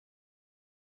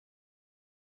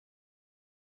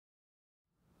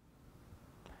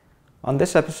On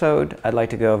this episode, I'd like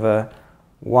to go over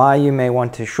why you may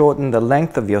want to shorten the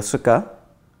length of your tsuka,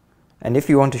 and if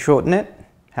you want to shorten it,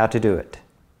 how to do it.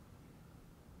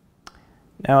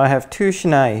 Now I have two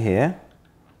Shinai here.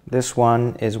 This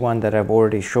one is one that I've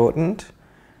already shortened,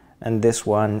 and this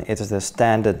one is the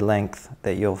standard length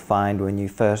that you'll find when you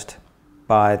first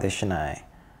buy the Shinai.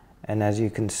 And as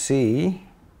you can see,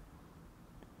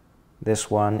 this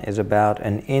one is about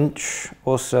an inch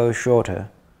or so shorter.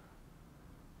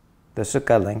 The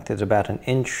tsuka length is about an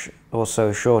inch or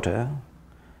so shorter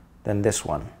than this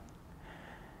one.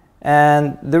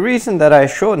 And the reason that I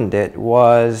shortened it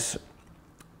was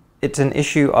it's an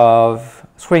issue of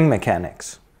swing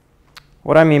mechanics.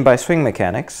 What I mean by swing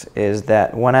mechanics is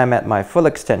that when I'm at my full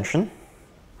extension,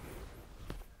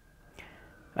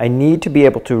 I need to be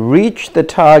able to reach the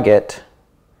target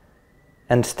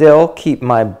and still keep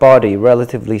my body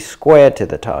relatively square to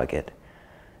the target.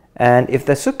 And if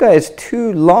the tsuka is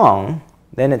too long,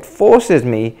 then it forces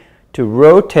me to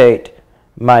rotate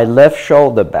my left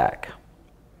shoulder back.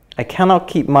 I cannot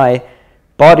keep my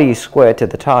body square to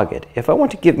the target. If I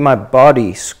want to keep my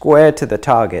body square to the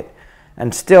target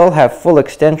and still have full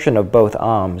extension of both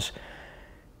arms,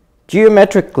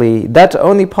 geometrically, that's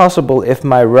only possible if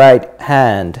my right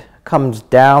hand comes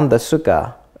down the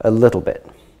tsuka a little bit.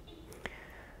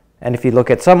 And if you look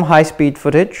at some high-speed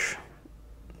footage,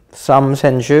 some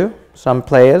senshu, some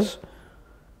players,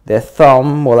 their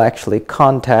thumb will actually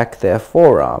contact their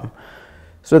forearm.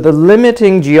 So the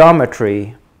limiting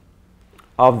geometry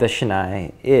of the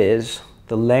Shinai is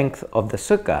the length of the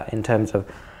tsuka in terms of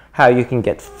how you can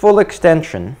get full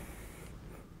extension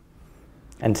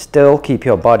and still keep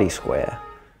your body square.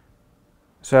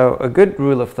 So a good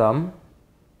rule of thumb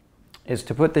is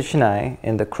to put the Shinai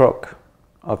in the crook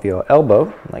of your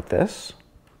elbow like this.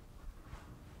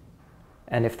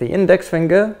 And if the index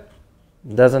finger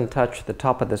doesn't touch the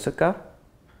top of the tsuka,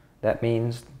 that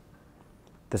means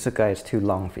the tsuka is too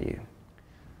long for you.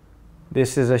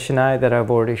 This is a Shinai that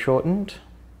I've already shortened,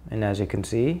 and as you can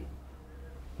see,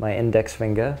 my index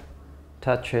finger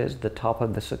touches the top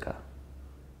of the tsuka.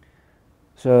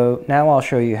 So now I'll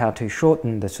show you how to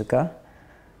shorten the tsuka.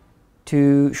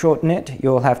 To shorten it,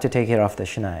 you'll have to take it off the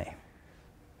Shinai.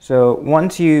 So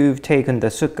once you've taken the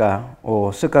tsuka,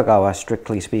 or tsukagawa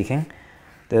strictly speaking,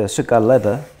 the tsuka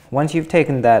leather, once you've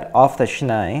taken that off the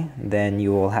Shinai, then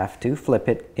you will have to flip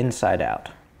it inside out.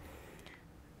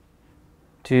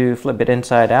 To flip it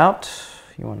inside out,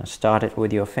 you want to start it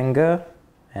with your finger,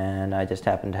 and I just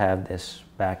happen to have this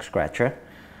back scratcher.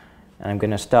 And I'm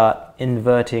going to start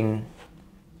inverting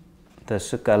the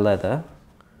tsuka leather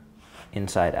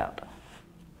inside out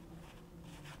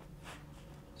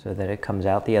so that it comes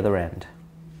out the other end.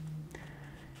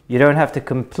 You don't have to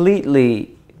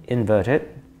completely invert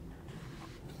it.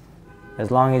 As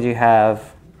long as you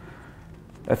have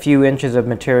a few inches of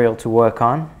material to work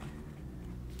on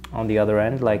the other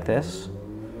end like this,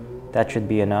 that should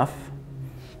be enough.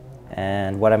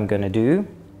 And what I'm going to do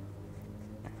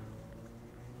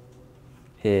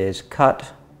is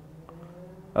cut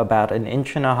about 1.5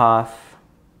 inches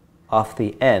off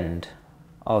the end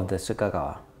of the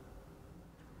tsukagawa.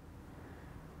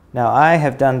 Now I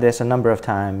have done this a number of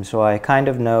times, so I kind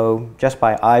of know just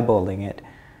by eyeballing it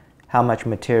how much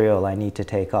material I need to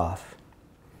take off.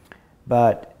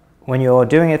 But when you're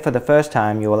doing it for the first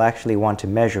time, you will actually want to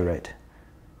measure it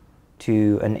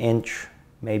to 1 inch,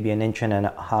 maybe 1.5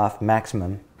 inches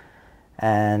maximum.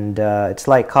 And it's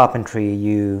like carpentry,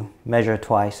 you measure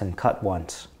twice and cut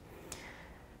once.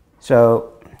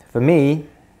 So for me,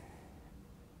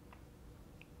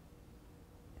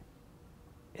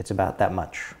 it's about that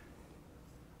much.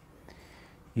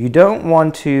 You don't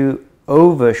want to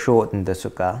over shorten the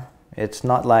tsuka. It's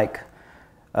not like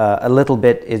a little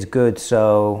bit is good,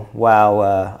 so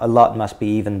wow, a lot must be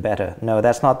even better. No,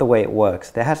 that's not the way it works.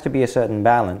 There has to be a certain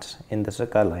balance in the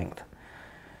tsuka length.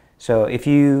 So if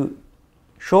you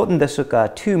shorten the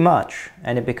tsuka too much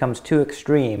and it becomes too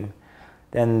extreme,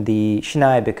 then the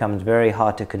Shinai becomes very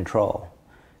hard to control.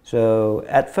 So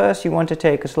at first you want to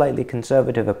take a slightly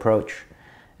conservative approach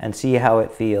and see how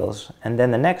it feels, and then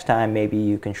the next time maybe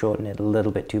you can shorten it a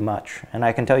little bit too much. And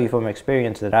I can tell you from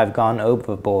experience that I've gone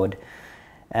overboard,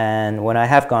 and when I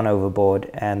have gone overboard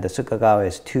and the tsukagawa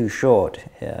is too short,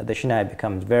 the Shinai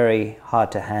becomes very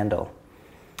hard to handle.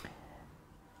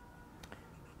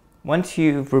 Once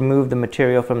you've removed the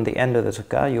material from the end of the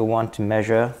tsuka, you'll want to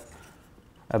measure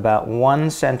about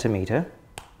 1 centimeter.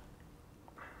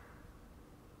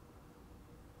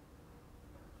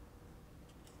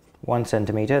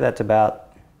 That's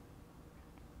about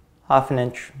 1/2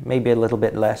 inch, maybe a little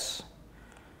bit less.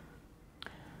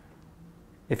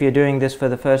 If you're doing this for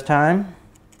the first time,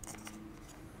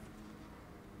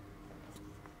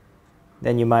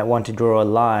 then you might want to draw a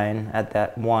line at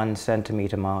that 1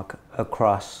 centimeter mark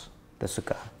across the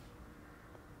tsuka.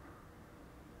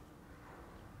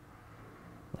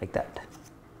 Like that.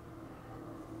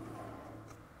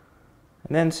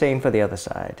 And then same for the other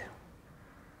side.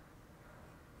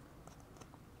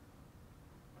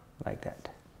 Like that.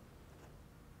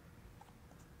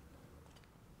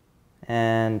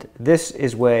 And this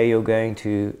is where you're going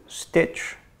to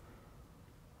stitch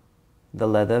the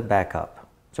leather back up.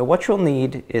 So what you'll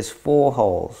need is 4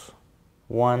 holes.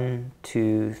 1,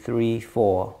 2, 3,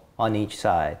 4 on each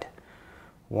side.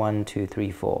 1, 2,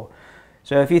 3, 4.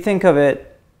 So if you think of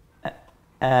it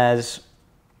as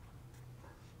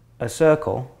a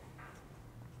circle,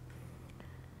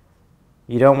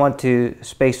 you don't want to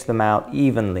space them out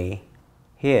evenly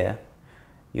here.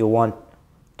 You'll want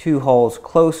 2 holes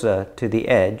closer to the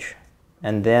edge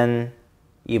and then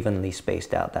evenly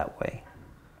spaced out that way.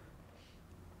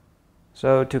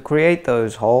 So to create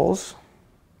those holes,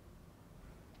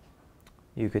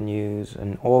 you can use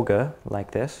an auger like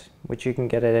this, which you can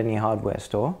get at any hardware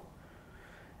store.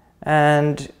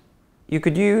 And you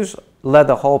could use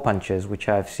leather hole punches, which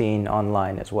I've seen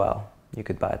online as well. You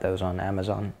could buy those on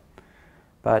Amazon.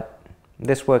 But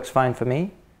this works fine for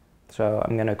me. So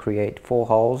I'm going to create 4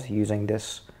 holes using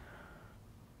this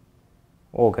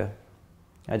auger.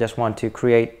 I just want to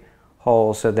create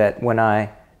holes so that when I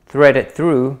thread it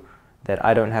through, that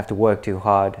I don't have to work too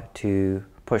hard to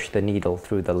push the needle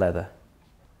through the leather.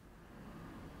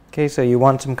 Okay, so you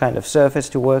want some kind of surface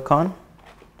to work on.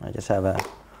 I just have an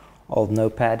old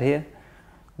notepad here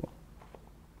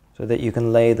so that you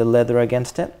can lay the leather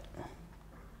against it.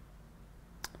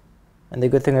 And the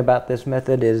good thing about this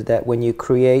method is that when you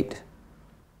create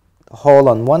a hole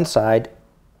on one side,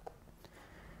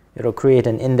 it'll create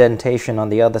an indentation on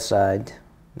the other side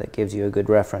that gives you a good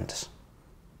reference.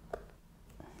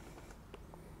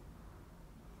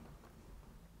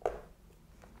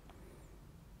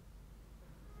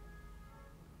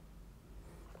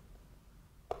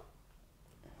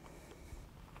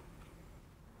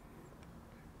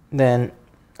 Then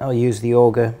I'll use the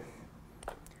auger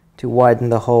to widen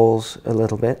the holes a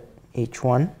little bit, each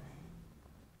one.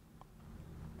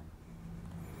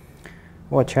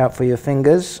 Watch out for your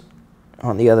fingers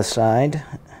on the other side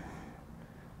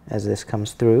as this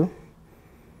comes through.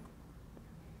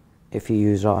 If you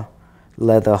use a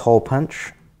leather hole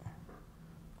punch,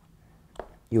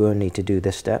 you won't need to do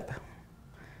this step.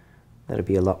 That'll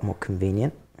be a lot more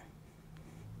convenient.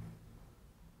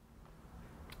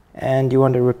 And you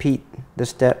want to repeat the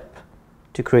step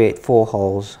to create 4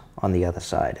 holes on the other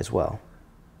side as well.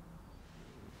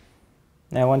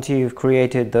 Now once you've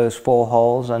created those 4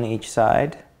 holes on each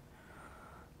side,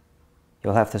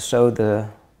 you'll have to sew the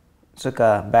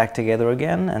tsuka back together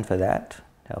again, and for that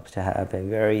it helps to have a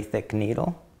very thick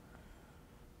needle.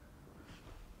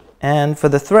 And for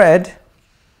the thread,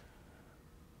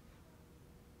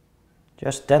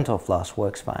 just dental floss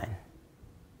works fine.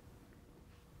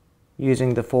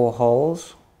 Using the 4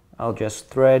 holes, I'll just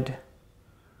thread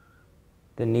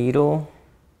the needle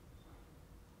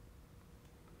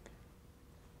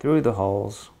through the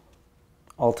holes,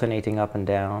 alternating up and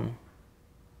down.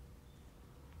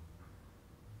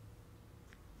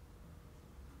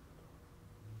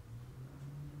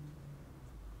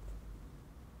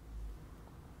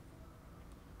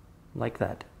 Like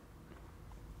that.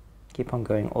 Keep on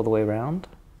going all the way around.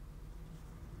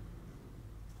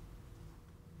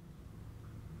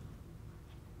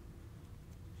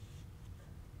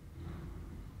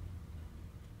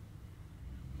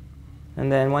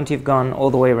 And then once you've gone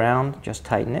all the way around, just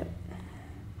tighten it.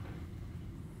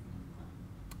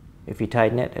 If you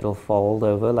tighten it, it'll fold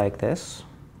over like this.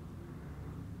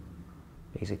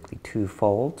 Basically 2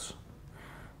 folds.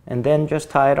 And then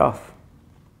just tie it off.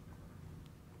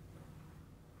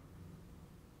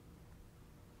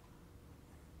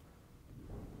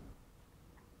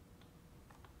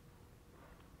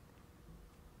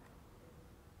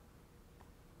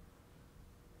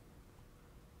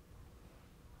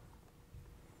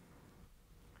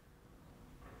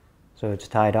 So it's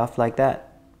tied off like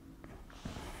that.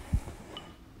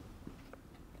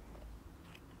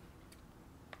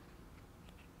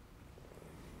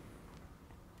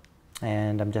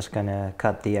 And I'm just going to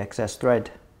cut the excess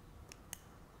thread.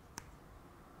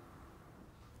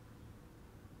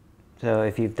 So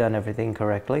if you've done everything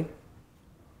correctly,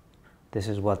 this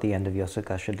is what the end of your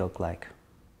tsuka should look like.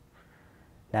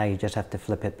 Now you just have to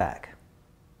flip it back.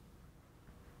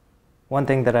 One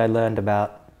thing that I learned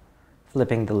about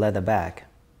flipping the leather back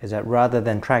is that rather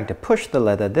than trying to push the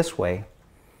leather this way,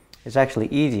 it's actually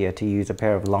easier to use a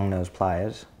pair of long nose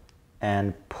pliers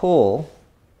and pull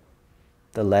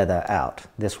the leather out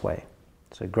this way.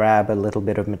 So grab a little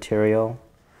bit of material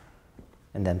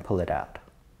and then pull it out.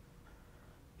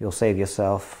 You'll save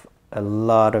yourself a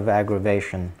lot of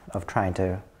aggravation of trying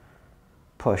to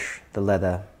push the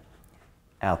leather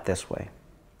out this way.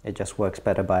 It just works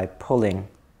better by pulling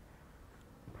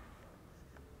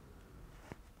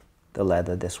the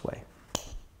leather this way.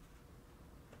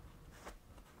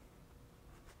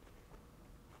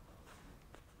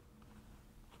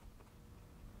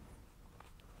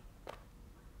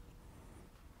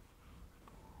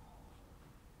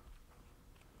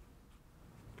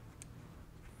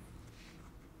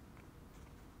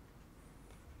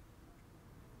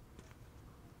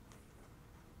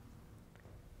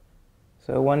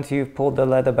 So once you've pulled the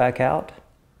leather back out,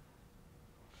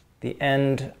 the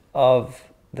end of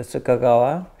the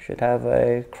tsukagawa should have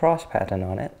a cross pattern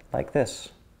on it, like this.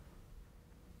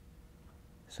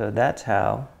 So that's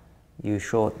how you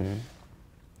shorten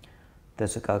the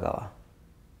tsukagawa.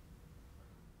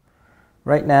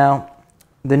 Right now,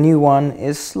 the new one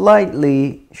is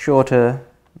slightly shorter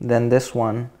than this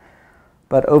one,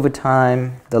 but over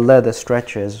time the leather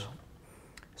stretches.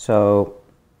 So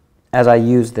as I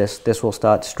use this, this will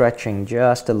start stretching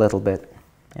just a little bit,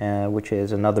 which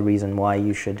is another reason why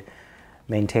you should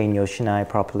maintain your shinai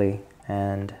properly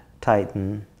and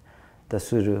tighten the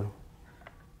suru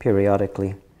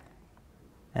periodically.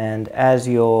 And as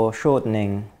you're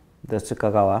shortening the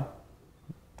tsukagawa,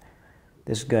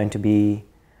 this is going to be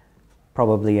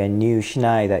probably a new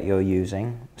shinai that you're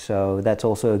using, so that's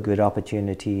also a good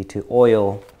opportunity to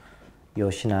oil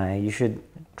your shinai. You should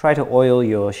try to oil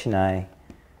your shinai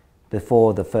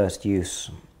before the first use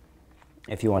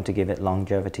if you want to give it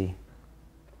longevity.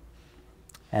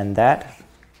 And that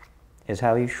is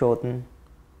how you shorten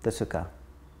the tsuka.